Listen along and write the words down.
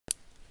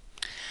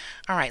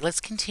Alright, let's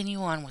continue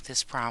on with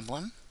this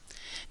problem.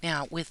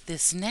 Now, with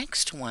this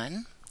next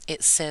one,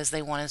 it says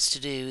they want us to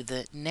do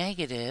the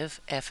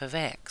negative f of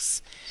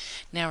x.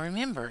 Now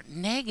remember,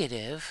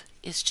 negative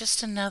is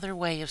just another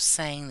way of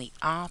saying the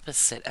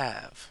opposite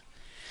of.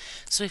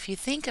 So if you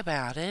think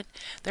about it,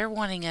 they're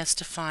wanting us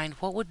to find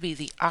what would be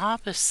the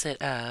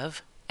opposite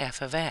of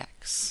f of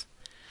x.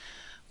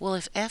 Well,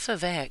 if f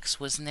of x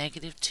was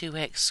negative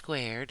 2x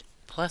squared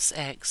plus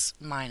x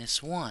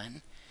minus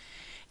 1,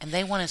 and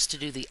they want us to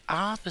do the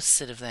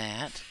opposite of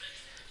that,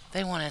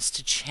 they want us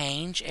to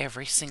change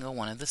every single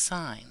one of the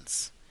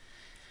signs.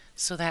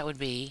 So that would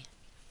be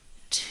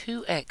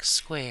 2x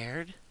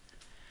squared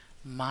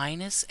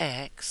minus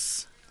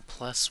x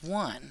plus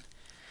 1.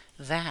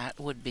 That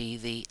would be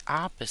the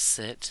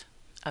opposite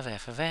of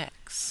f of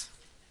x.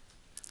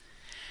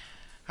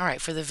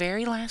 Alright, for the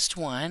very last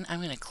one,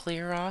 I'm going to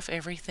clear off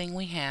everything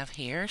we have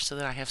here so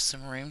that I have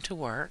some room to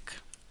work.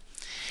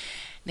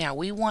 Now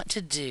we want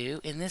to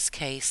do, in this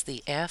case,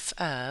 the f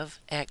of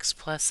x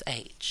plus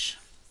h.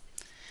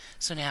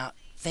 So now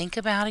think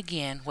about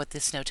again what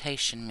this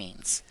notation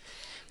means.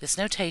 This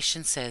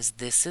notation says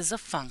this is a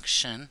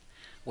function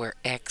where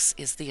x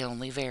is the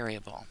only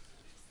variable.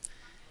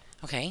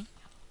 Okay,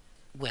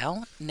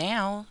 well,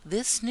 now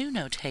this new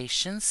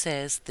notation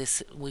says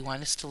we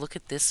want us to look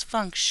at this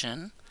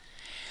function,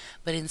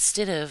 but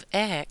instead of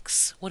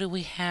x, what do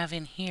we have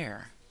in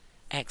here?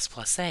 X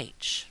plus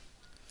h.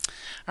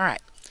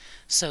 Alright,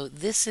 so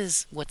this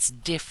is what's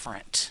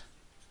different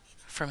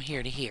from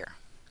here to here.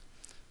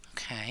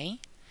 Okay,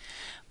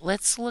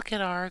 let's look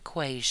at our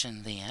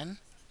equation then.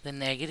 The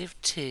negative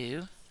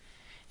 2,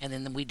 and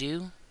then we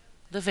do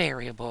the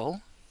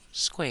variable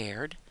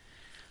squared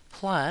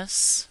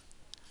plus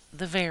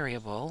the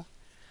variable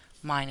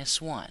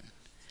minus 1.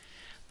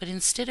 But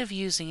instead of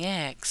using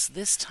x,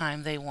 this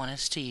time they want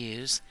us to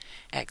use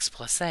x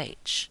plus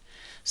h.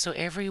 So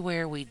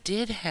everywhere we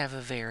did have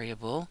a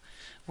variable,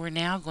 we're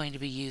now going to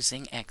be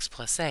using x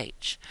plus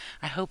h.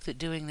 I hope that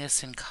doing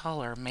this in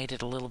color made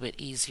it a little bit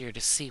easier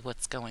to see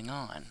what's going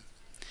on.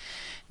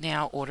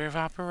 Now, order of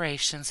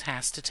operations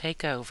has to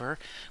take over,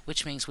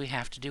 which means we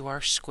have to do our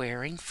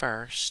squaring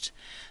first.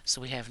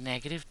 So we have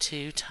negative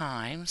 2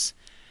 times.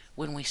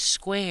 When we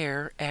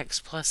square x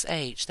plus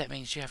h, that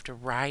means you have to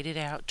write it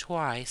out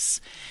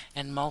twice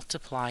and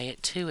multiply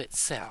it to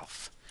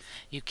itself.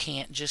 You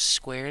can't just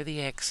square the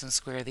x and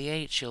square the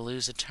h, you'll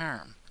lose a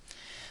term.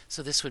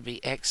 So this would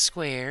be x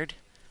squared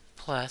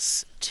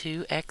plus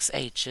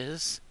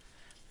 2xh's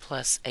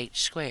plus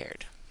h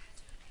squared.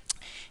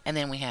 And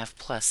then we have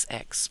plus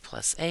x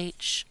plus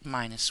h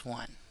minus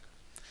 1.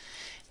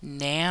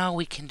 Now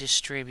we can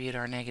distribute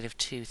our negative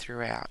 2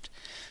 throughout.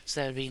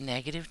 So that would be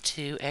negative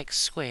 2x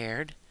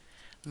squared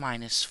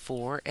minus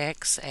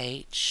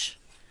 4xh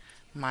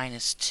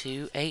minus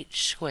 2h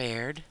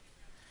squared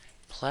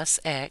plus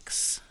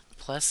x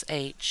plus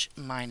h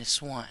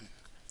minus 1.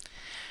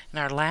 And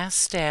our last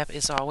step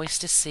is always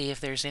to see if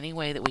there's any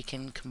way that we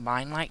can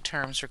combine like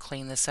terms or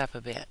clean this up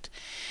a bit.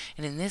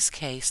 And in this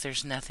case,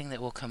 there's nothing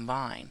that will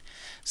combine.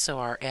 So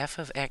our f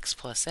of x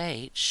plus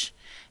h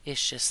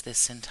is just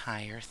this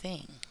entire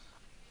thing.